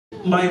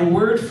My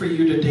word for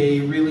you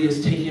today really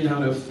is taken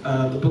out of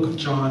the book of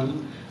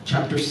John,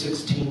 chapter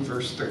 16,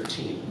 verse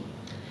 13.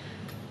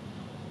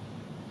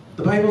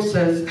 The Bible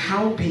says,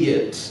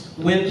 "Howbeit,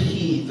 when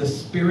he, the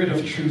Spirit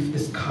of truth,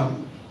 is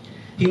come,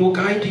 he will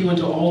guide you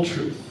into all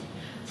truth.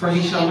 For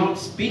he shall not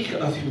speak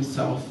of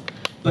himself,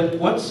 but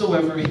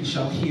whatsoever he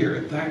shall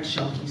hear, that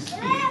shall he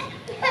speak.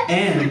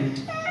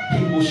 And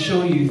he will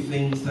show you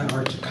things that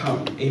are to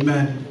come."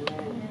 Amen.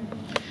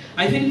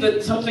 I think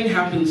that something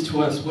happens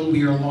to us when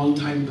we are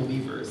longtime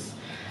believers.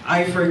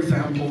 I, for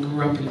example,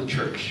 grew up in the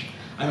church.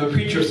 I'm a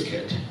preacher's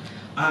kid.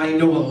 I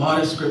know a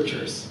lot of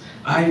scriptures.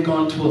 I've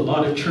gone to a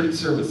lot of church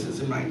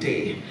services in my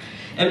day.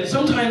 And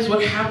sometimes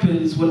what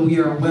happens when we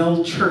are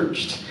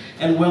well-churched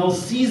and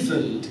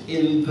well-seasoned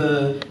in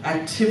the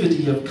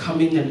activity of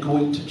coming and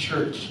going to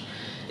church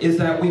is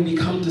that we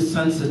become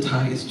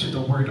desensitized to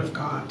the Word of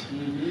God.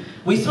 Mm-hmm.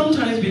 We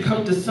sometimes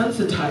become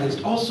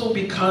desensitized also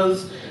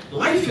because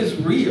life is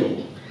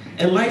real.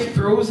 And life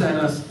throws at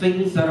us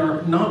things that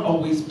are not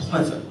always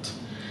pleasant.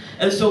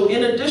 And so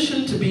in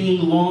addition to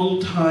being long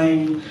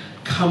time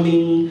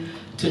coming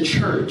to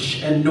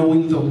church and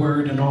knowing the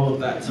word and all of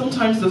that,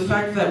 sometimes the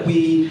fact that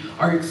we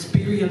are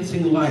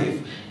experiencing life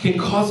can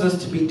cause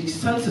us to be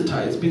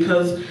desensitized,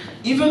 because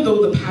even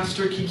though the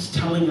pastor keeps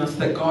telling us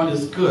that God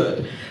is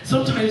good,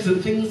 sometimes the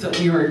things that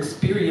we are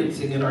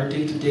experiencing in our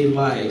day-to-day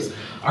lives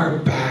are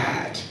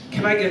bad.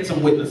 Can I get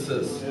some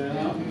witnesses?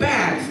 Yeah.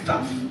 Bad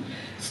stuff.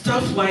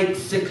 Stuff like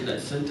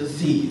sickness and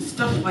disease,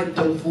 stuff like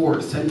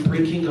divorce and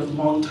breaking of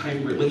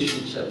long-time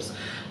relationships,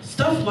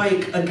 stuff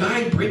like a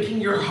guy breaking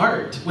your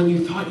heart when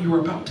you thought you were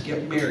about to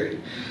get married,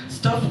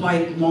 stuff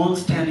like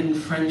long-standing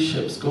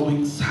friendships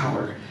going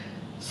sour.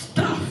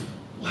 Stuff.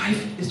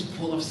 Life is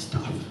full of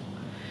stuff.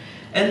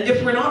 And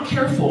if we're not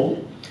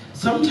careful,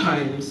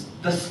 sometimes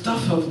the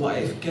stuff of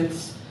life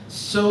gets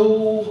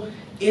so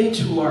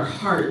into our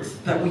hearts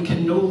that we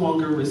can no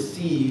longer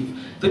receive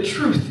the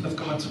truth of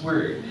God's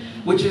word,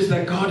 which is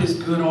that God is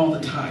good all the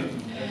time.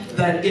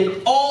 That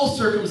in all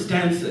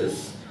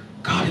circumstances,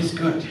 God is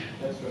good.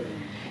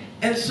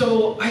 And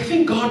so I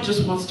think God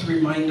just wants to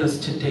remind us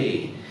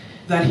today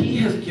that he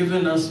has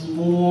given us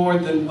more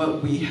than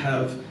what we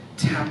have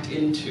tapped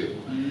into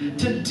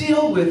to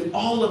deal with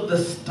all of the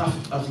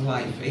stuff of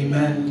life.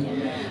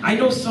 Amen. I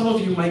know some of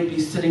you might be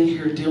sitting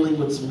here dealing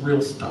with some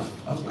real stuff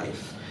of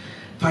life.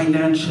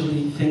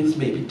 Financially, things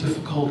may be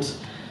difficult.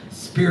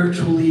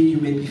 Spiritually, you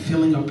may be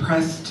feeling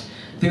oppressed.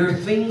 There are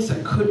things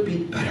that could be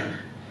better.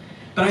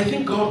 But I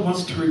think God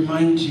wants to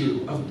remind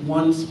you of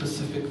one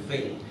specific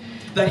thing.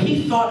 That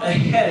he thought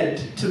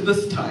ahead to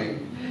this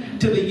time,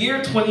 to the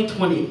year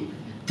 2020.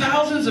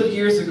 Thousands of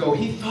years ago,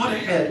 he thought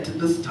ahead to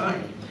this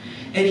time.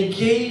 And he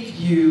gave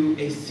you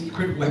a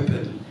secret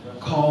weapon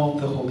called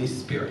the Holy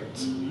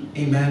Spirit.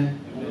 Amen?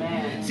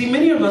 Amen. See,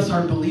 many of us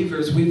are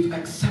believers. We've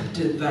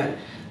accepted that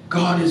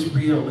God is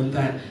real and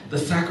that the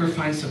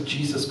sacrifice of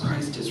Jesus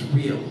Christ is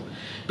real.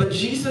 But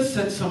Jesus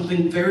said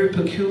something very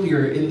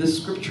peculiar in this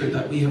scripture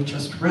that we have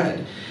just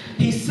read.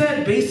 He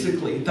said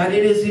basically that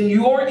it is in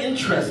your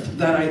interest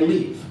that I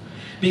leave.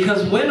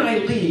 Because when I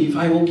leave,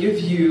 I will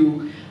give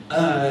you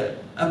a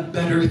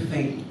better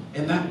thing.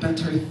 And that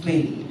better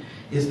thing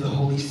is the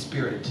Holy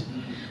Spirit.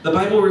 The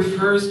Bible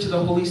refers to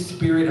the Holy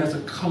Spirit as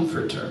a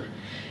comforter.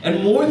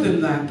 And more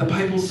than that, the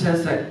Bible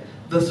says that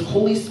the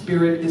Holy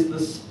Spirit is the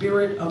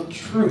Spirit of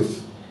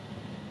truth.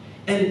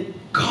 And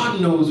God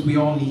knows we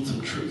all need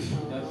some truth.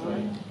 That's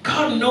right.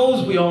 God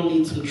knows we all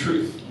need some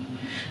truth.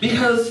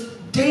 Because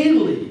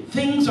daily,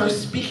 things are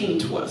speaking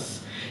to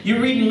us. You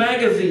read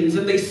magazines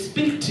and they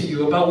speak to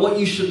you about what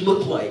you should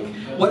look like,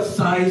 what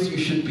size you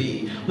should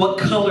be, what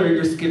color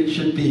your skin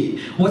should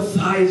be, what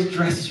size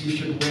dress you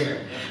should wear.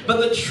 But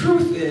the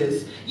truth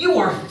is, you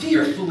are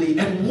fearfully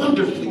and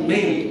wonderfully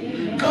made.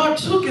 God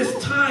took his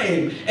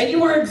time, and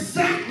you are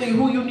exactly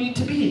who you need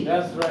to be.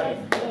 That's right.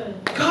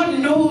 God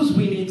knows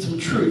we need some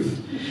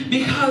truth,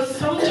 because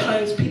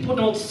sometimes people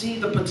don't see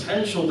the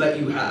potential that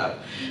you have.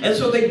 And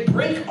so they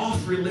break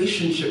off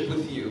relationship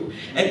with you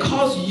and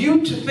cause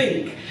you to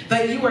think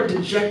that you are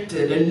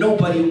dejected and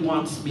nobody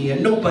wants me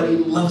and nobody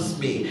loves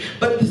me.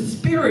 But the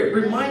Spirit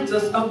reminds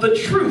us of the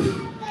truth,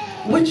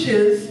 which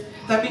is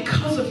that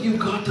because of you,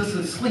 God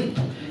doesn't sleep.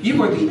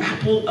 You are the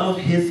apple of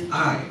his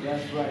eye.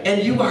 That's right.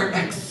 And you are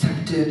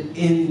accepted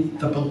in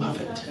the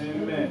beloved.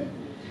 Amen.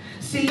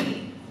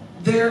 See,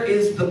 there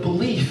is the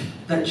belief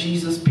that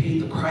Jesus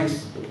paid the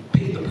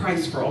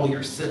price for all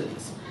your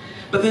sins.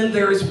 But then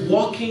there is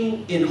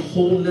walking in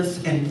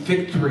wholeness and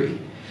victory,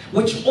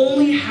 which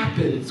only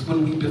happens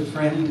when we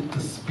befriend the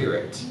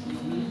Spirit.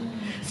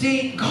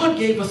 See, God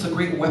gave us a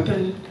great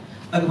weapon,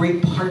 a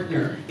great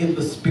partner in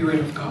the Spirit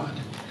of God.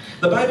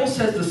 The Bible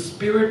says the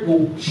Spirit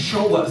will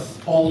show us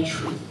all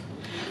truth.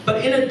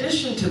 But in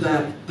addition to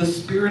that, the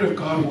Spirit of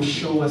God will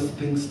show us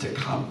things to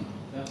come.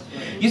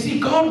 You see,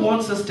 God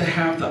wants us to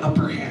have the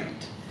upper hand.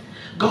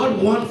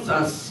 God wants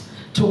us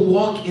to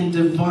walk in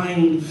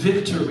divine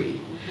victory.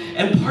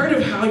 And part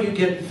of how you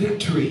get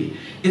victory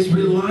is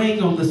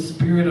relying on the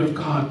Spirit of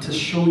God to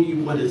show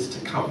you what is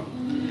to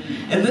come.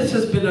 And this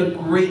has been a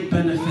great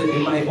benefit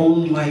in my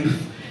own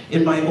life,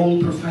 in my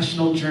own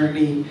professional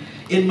journey,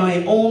 in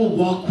my own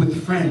walk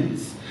with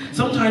friends.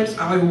 Sometimes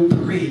I will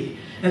pray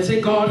and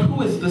say, God,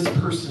 who is this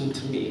person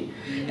to me?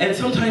 And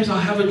sometimes I'll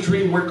have a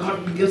dream where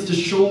God begins to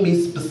show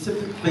me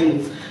specific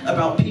things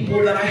about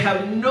people that I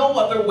have no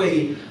other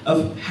way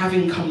of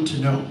having come to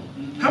know.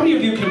 How many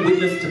of you can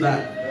witness to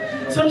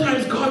that?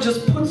 Sometimes God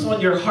just puts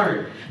on your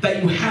heart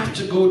that you have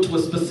to go to a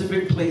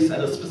specific place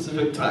at a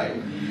specific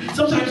time.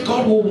 Sometimes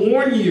God will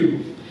warn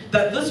you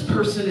that this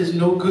person is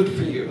no good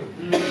for you.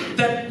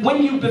 That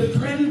when you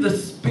befriend the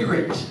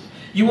Spirit,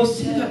 you will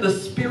see that the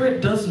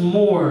Spirit does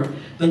more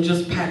than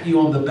just pat you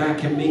on the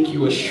back and make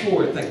you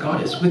assured that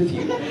God is with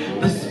you.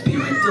 The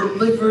Spirit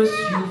delivers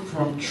you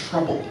from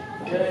trouble.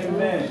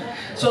 Amen.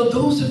 So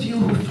those of you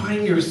who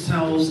find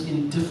yourselves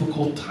in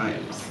difficult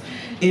times,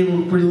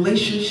 in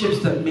relationships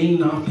that may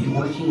not be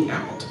working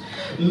out,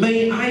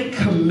 may I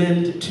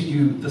commend to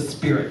you the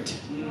Spirit.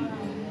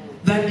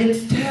 That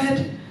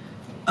instead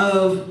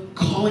of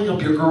calling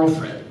up your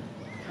girlfriend,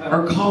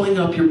 or calling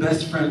up your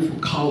best friend from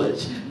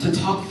college to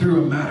talk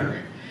through a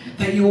matter,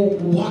 that you will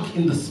walk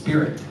in the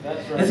Spirit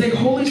and say,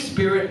 Holy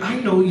Spirit, I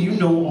know you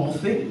know all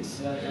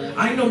things.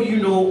 I know you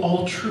know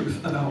all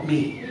truth about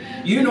me.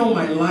 You know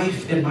my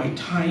life and my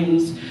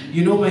times.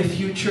 You know my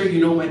future. You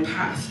know my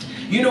past.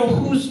 You know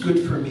who's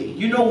good for me.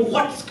 You know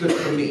what's good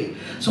for me.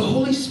 So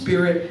Holy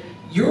Spirit,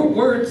 your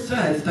word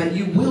says that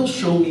you will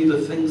show me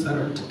the things that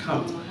are to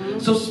come.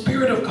 So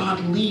Spirit of God,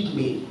 lead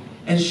me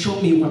and show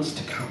me what's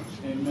to come.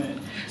 Amen.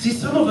 See,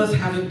 some of us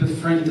haven't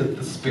befriended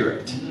the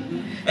Spirit.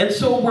 And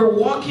so we're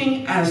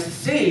walking as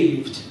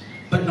saved,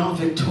 but not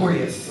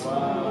victorious.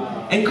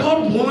 Wow. And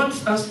God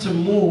wants us to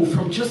move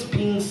from just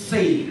being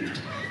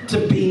saved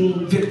to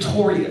being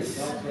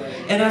victorious.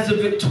 And as a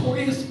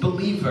victorious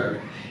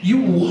believer, you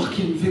walk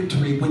in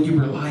victory when you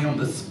rely on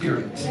the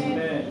Spirit.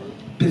 Amen.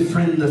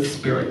 Befriend the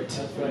Spirit.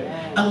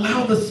 Right.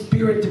 Allow the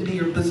Spirit to be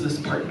your business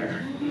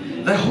partner.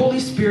 The Holy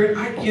Spirit,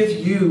 I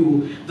give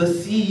you the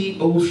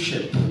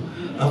CEO-ship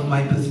of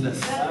my business.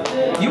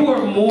 You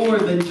are more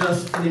than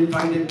just an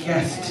invited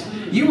guest.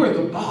 You are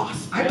the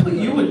boss. I put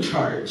you in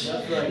charge.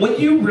 When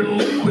you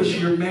relinquish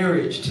your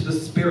marriage to the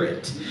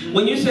Spirit,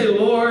 when you say,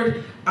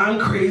 Lord, I'm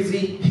crazy,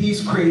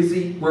 he's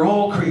crazy, we're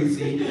all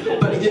crazy,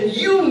 but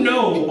you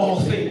know all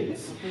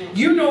things.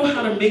 You know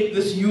how to make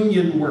this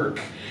union work.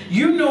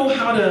 You know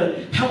how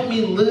to help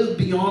me live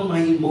beyond my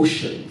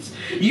emotions.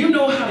 You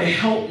know how to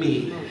help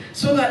me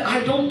so that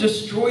I don't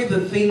destroy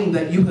the thing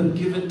that you have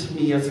given to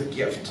me as a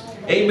gift.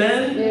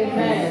 Amen?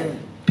 Amen.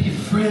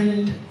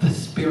 Befriend the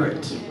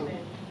Spirit.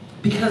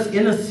 Because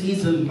in a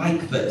season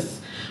like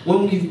this,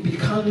 when we've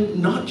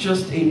become not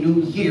just a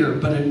new year,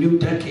 but a new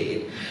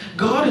decade,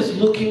 God is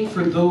looking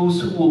for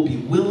those who will be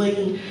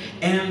willing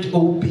and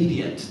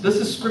obedient. This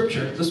is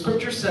scripture. The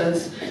scripture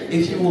says,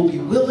 if you will be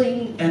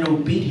willing and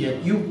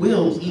obedient, you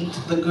will eat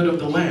the good of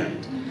the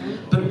land.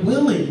 But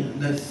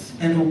willingness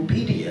and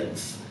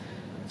obedience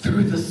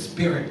through the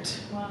Spirit.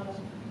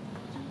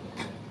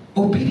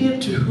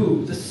 Obedient to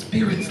who? The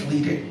Spirit's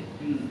leading.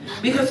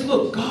 Because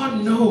look,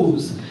 God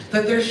knows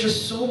that there's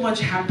just so much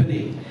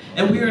happening.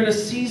 And we're in a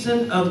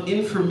season of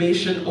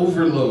information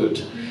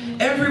overload.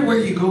 Everywhere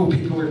you go,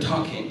 people are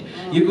talking.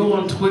 You go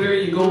on Twitter,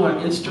 you go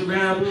on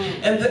Instagram,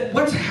 and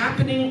what's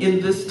happening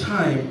in this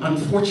time,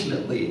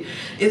 unfortunately,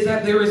 is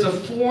that there is a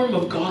form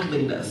of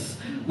godliness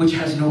which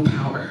has no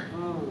power.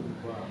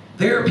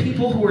 There are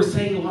people who are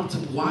saying lots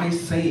of wise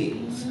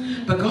sayings,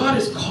 but God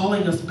is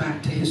calling us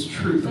back to His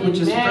truth, which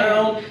is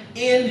found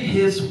in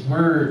His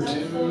Word.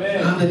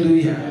 Amen.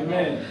 Hallelujah.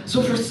 Amen.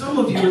 So for some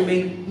of you, it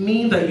may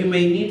mean that you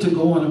may need to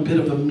go on a bit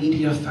of a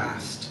media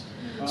fast,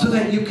 so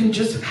that you can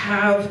just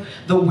have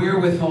the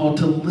wherewithal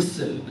to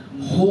listen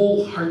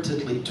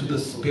wholeheartedly to the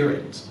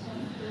Spirit.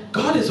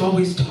 God is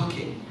always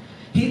talking.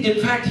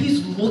 In fact,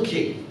 He's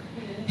looking.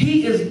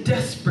 He is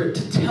desperate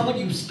to tell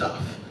you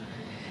stuff.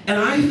 And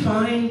I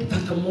find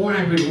that the more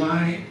I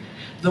rely,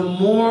 the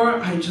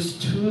more I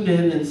just tune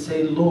in and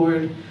say,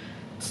 Lord,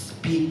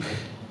 speak,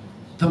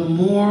 the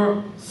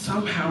more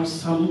somehow,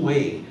 some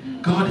way,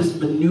 God is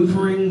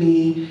maneuvering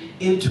me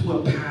into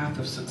a path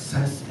of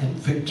success and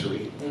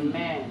victory.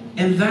 Amen.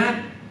 And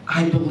that,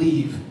 I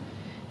believe,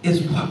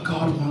 is what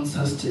God wants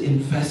us to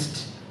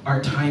invest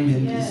our time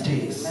in these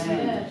days.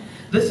 Amen.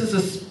 This is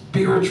a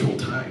spiritual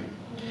time.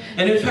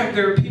 And in fact,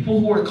 there are people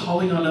who are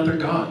calling on other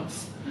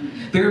gods.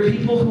 There are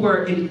people who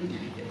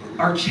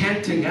are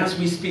chanting as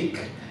we speak,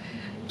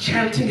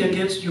 chanting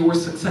against your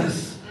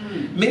success.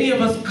 Many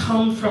of us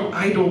come from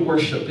idol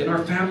worship in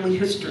our family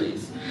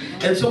histories.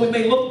 And so we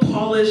may look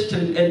polished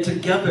and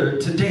together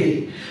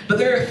today, but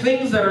there are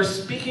things that are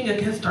speaking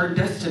against our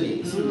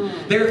destinies.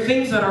 There are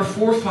things that our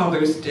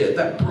forefathers did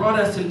that brought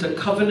us into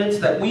covenants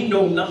that we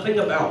know nothing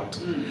about.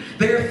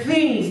 There are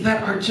things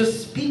that are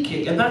just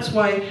speaking, and that's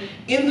why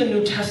in the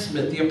New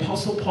Testament, the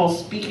Apostle Paul,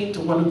 speaking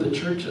to one of the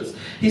churches,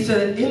 he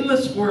said, in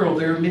this world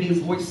there are many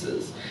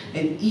voices,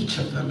 and each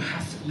of them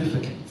has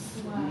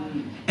significance. Wow.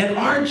 And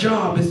our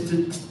job is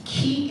to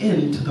key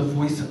into the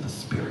voice of the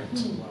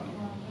Spirit.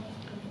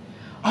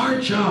 Our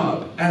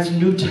job as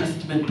New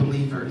Testament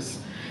believers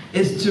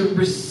is to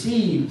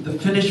receive the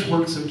finished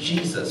works of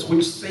Jesus,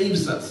 which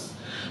saves us,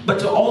 but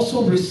to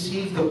also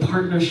receive the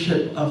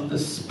partnership of the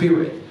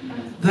Spirit.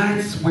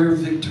 That's where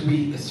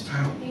victory is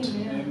found.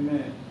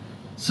 Amen.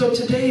 So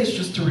today is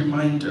just a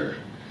reminder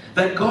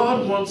that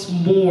God wants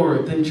more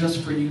than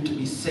just for you to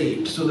be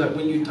saved so that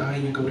when you die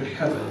you go to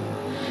heaven.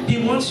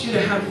 He wants you to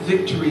have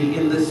victory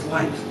in this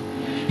life.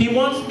 He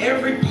wants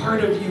every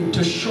part of you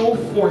to show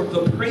forth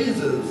the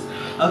praises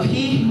of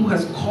He who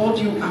has called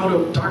you out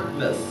of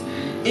darkness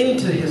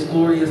into His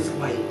glorious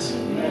light.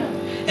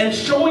 And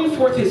showing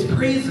forth His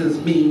praises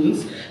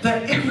means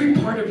that every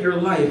part of your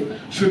life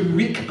should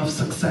reek of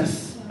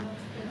success.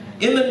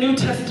 In the New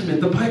Testament,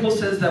 the Bible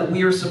says that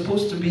we are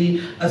supposed to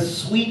be a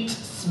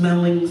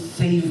sweet-smelling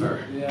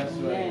savor. Yes,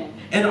 right.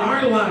 And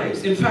our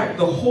lives, in fact,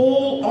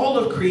 all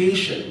of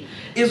creation,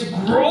 is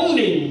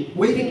groaning,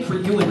 waiting for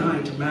you and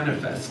I to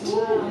manifest.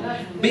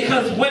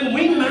 Because when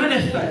we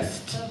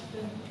manifest,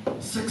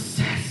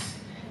 success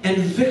and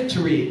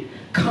victory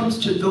comes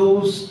to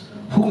those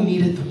who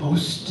need it the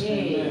most.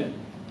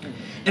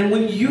 And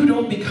when you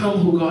don't become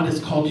who God has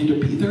called you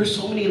to be, there are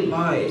so many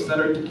lives that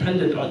are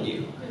dependent on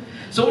you.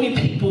 So many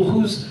people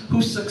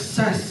whose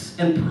success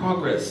and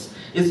progress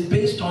is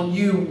based on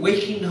you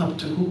waking up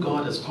to who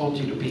God has called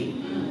you to be.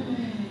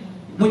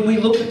 When we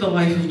look at the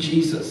life of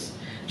Jesus,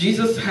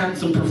 Jesus had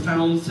some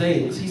profound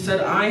sayings. He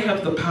said, I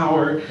have the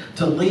power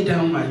to lay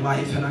down my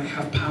life and I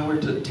have power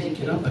to take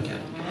it up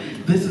again.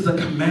 This is a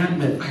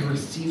commandment I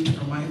received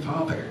from my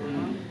Father.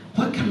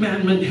 What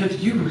commandment have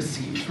you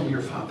received from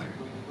your Father?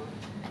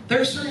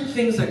 There are certain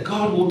things that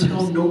God will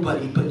tell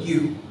nobody but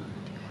you.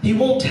 He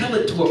won't tell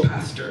it to a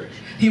pastor.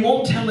 He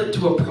won't tell it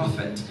to a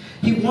prophet.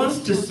 He wants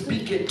to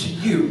speak it to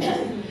you.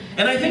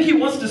 And I think He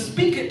wants to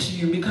speak it to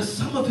you because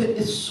some of it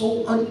is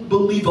so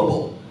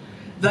unbelievable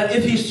that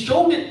if He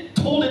told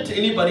it to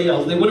anybody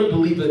else, they wouldn't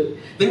believe it.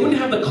 They wouldn't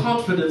have the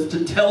confidence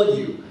to tell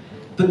you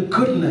the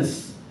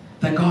goodness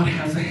that God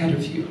has ahead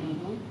of you.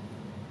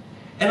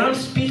 And I'm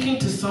speaking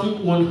to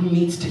someone who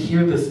needs to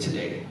hear this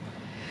today.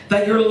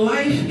 That your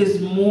life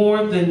is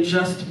more than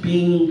just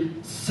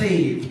being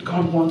saved.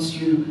 God wants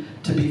you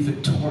to be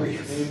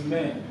victorious.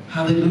 Amen.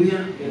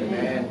 Hallelujah.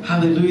 Amen.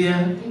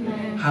 Hallelujah.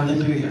 Amen.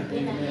 Hallelujah.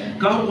 Amen.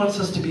 God wants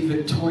us to be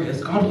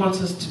victorious. God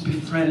wants us to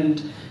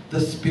befriend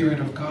the Spirit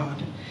of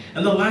God.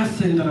 And the last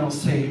thing that I'll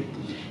say,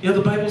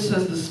 the Bible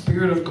says the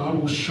Spirit of God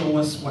will show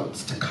us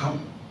what's to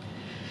come.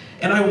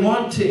 And I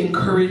want to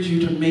encourage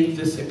you to make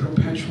this a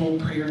perpetual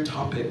prayer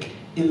topic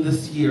in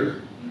this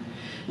year.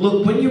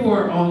 Look, when you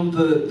are on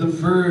the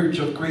verge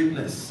of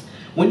greatness,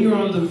 when you're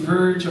on the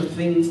verge of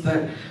things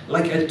that,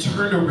 like a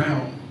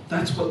turnaround,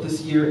 that's what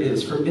this year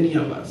is for many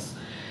of us.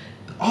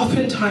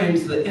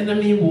 Oftentimes, the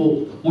enemy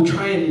will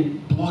try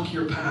and block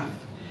your path.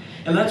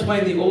 And that's why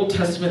in the Old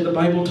Testament, the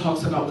Bible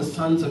talks about the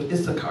sons of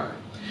Issachar.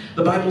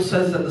 The Bible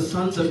says that the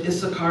sons of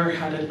Issachar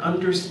had an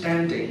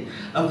understanding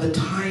of the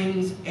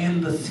times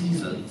and the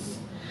seasons.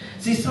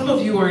 See, some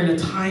of you are in a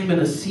time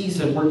and a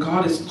season where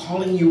God is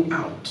calling you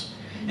out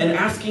and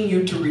asking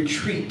you to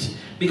retreat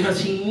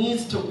because He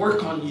needs to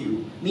work on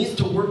you, needs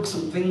to work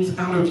some things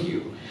out of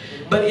you.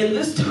 But in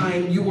this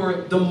time, you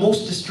are the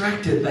most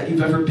distracted that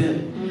you've ever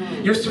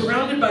been. You're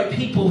surrounded by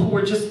people who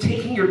are just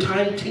taking your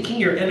time, taking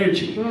your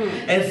energy,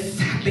 and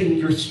sapping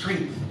your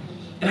strength.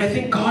 And I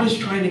think God is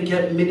trying to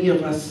get many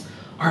of us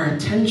our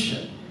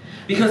attention.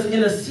 Because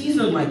in a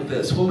season like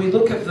this, when we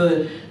look at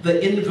the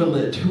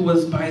invalid who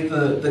was by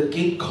the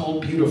gate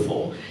called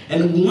Beautiful,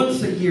 and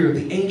once a year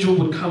the angel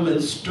would come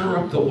and stir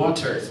up the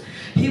waters,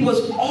 he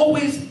was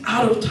always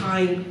out of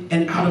time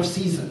and out of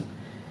season.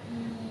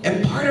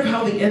 And part of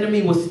how the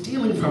enemy was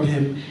stealing from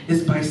him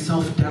is by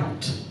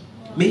self-doubt,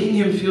 making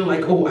him feel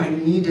like, oh, I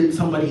needed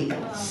somebody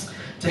else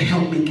to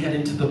help me get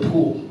into the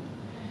pool.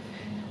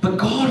 But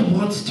God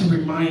wants to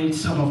remind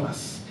some of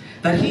us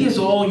that He is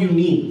all you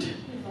need.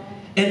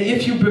 And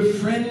if you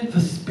befriend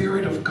the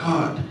Spirit of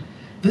God,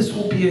 this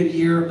will be a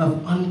year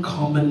of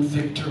uncommon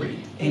victory.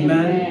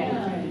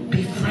 Amen?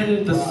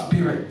 Befriend the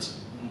Spirit.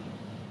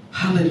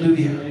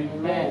 Hallelujah.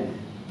 Amen.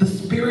 The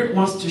Spirit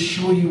wants to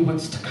show you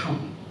what's to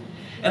come.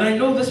 And I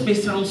know this may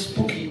sound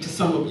spooky to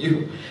some of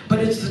you, but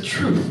it's the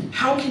truth.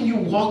 How can you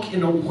walk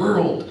in a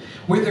world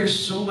where there's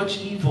so much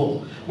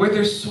evil, where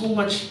there's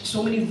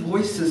so many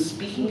voices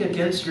speaking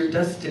against your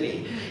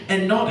destiny,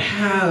 and not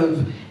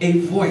have a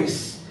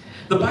voice?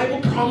 The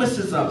Bible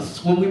promises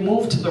us when we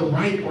move to the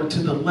right or to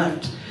the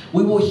left,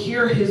 we will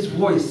hear His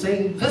voice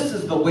saying, this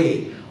is the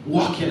way,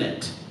 walk in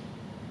it.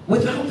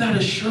 Without that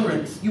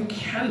assurance, you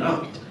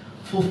cannot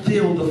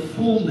fulfill the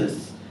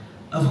fullness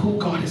of who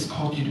God has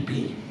called you to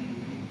be.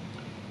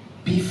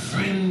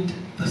 Befriend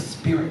the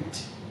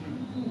Spirit.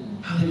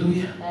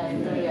 Hallelujah.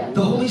 Hallelujah.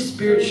 The Holy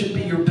Spirit should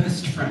be your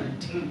best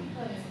friend,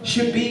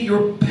 should be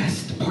your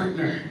best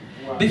partner.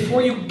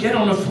 Before you get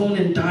on a phone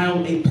and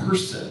dial a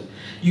person,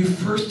 you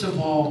first of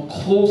all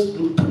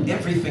put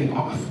everything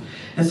off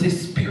and say,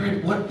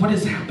 Spirit, what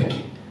is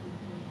happening?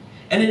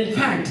 And in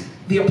fact,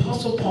 the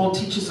Apostle Paul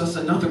teaches us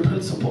another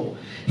principle.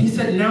 He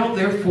said, now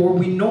therefore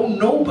we know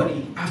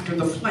nobody after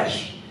the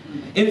flesh.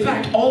 In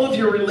fact, all of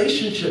your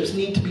relationships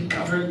need to be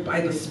governed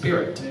by the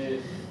Spirit.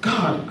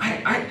 God,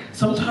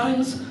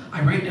 sometimes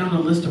I write down a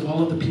list of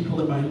all of the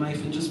people in my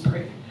life and just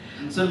pray.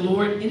 So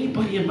Lord,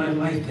 anybody in my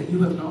life that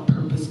you have not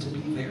purposed to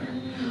be there,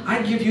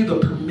 I give you the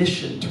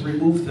permission to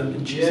remove them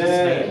in Jesus'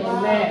 name.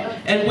 Amen.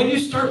 And when you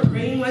start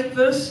praying like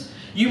this,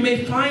 you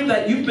may find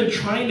that you've been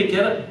trying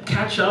to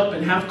catch up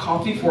and have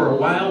coffee for a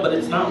while, but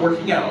it's not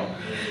working out.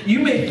 You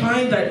may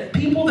find that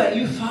people that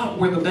you thought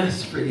were the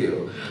best for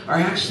you are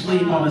actually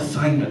on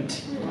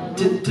assignment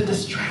to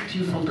distract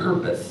you from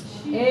purpose.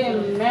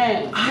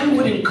 Amen. I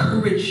would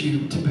encourage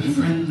you to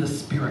befriend the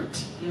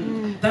Spirit.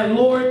 That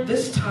Lord,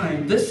 this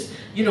time, as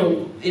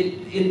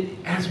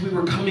we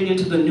were coming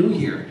into the new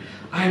year,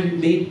 I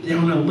made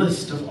down a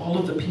list of all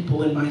of the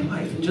people in my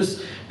life and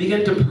just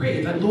began to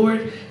pray that,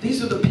 Lord,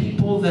 these are the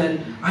people that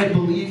I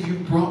believe you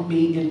brought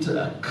me into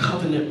a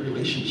covenant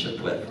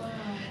relationship with.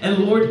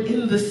 And Lord,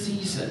 in this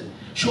season,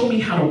 show me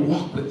how to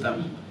walk with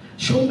them.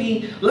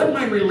 Let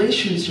my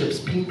relationships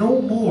be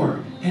no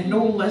more and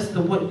no less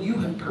than what you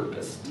have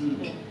purposed.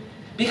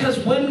 Because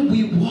when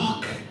we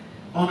walk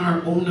on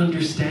our own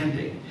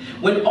understanding,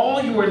 when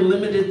all you are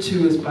limited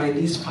to is by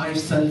these 5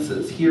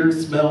 senses, hear,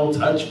 smell,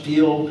 touch,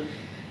 feel,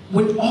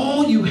 when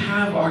all you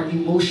have are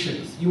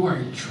emotions, you are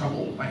in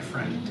trouble, my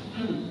friend.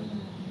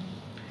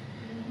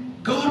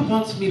 God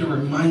wants me to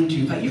remind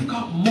you that you've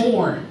got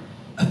more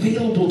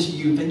available to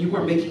you than you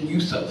are making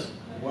use of.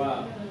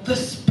 Wow. The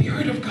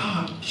Spirit of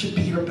God should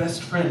be your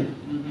best friend.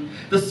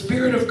 The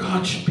Spirit of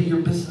God should be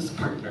your business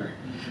partner.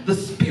 The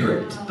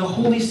Spirit, the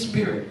Holy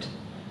Spirit.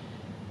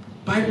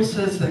 Bible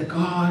says that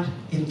God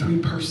in 3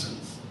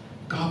 persons.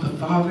 God the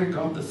Father,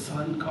 God the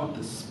Son, God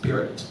the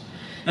Spirit.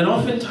 And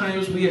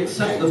oftentimes we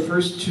accept the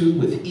first 2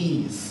 with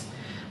ease,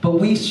 but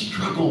we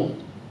struggle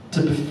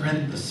to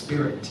befriend the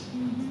Spirit.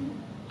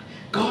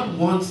 God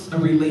wants a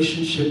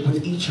relationship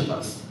with each of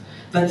us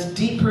that's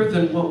deeper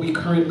than what we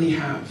currently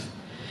have.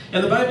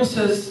 And the Bible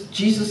says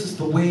Jesus is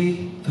the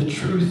way, the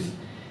truth,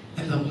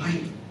 and the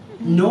light.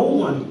 No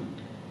one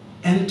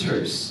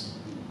enters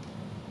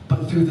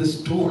but through this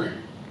door.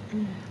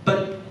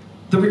 But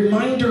the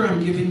reminder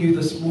I'm giving you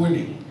this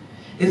morning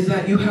is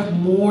that you have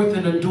more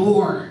than a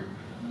door.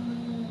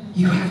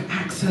 You have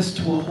access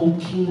to a whole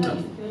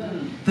kingdom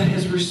that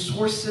has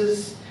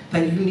resources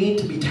that you need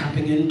to be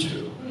tapping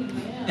into.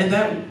 And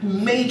that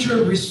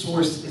major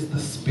resource is the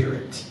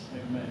Spirit.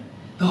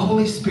 The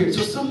Holy Spirit.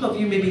 So some of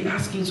you may be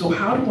asking, so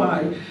how do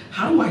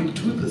I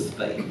do this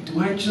thing? Do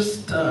I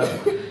just,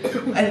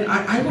 and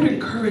I would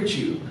encourage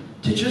you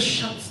to just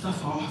shut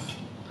stuff off.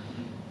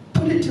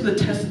 Put it to the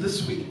test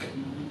this week.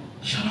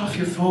 Shut off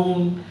your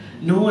phone,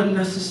 no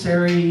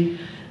unnecessary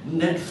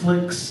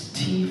Netflix,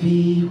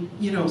 TV,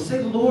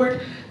 say,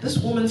 Lord, this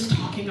woman's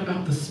talking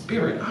about the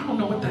Spirit. I don't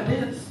know what that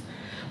is.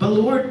 But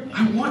Lord,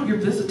 I want your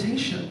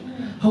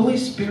visitation. Holy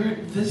Spirit,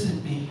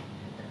 visit me.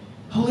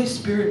 Holy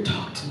Spirit,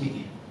 talk to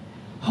me.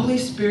 Holy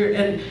Spirit,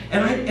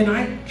 and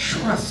I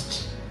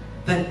trust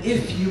that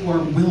if you are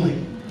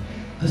willing,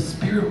 the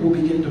Spirit will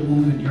begin to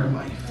move in your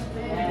life.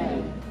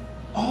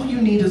 All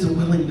you need is a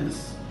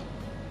willingness.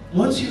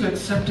 Once you've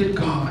accepted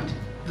God,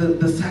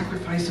 the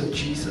sacrifice of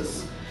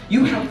Jesus,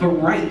 you have the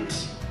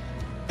right.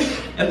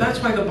 And that's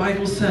why the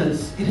Bible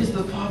says it is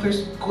the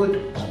Father's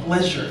good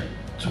pleasure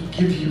to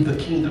give you the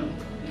kingdom.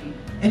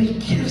 And he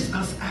gives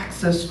us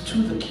access to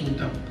the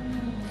kingdom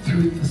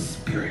through the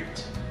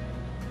Spirit.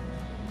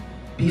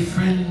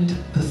 Befriend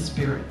the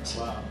Spirit.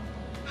 Wow.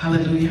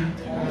 Hallelujah.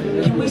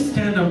 Hallelujah. Can we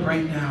stand up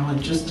right now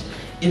and just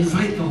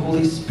invite the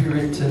Holy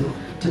Spirit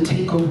to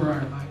take over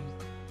our lives?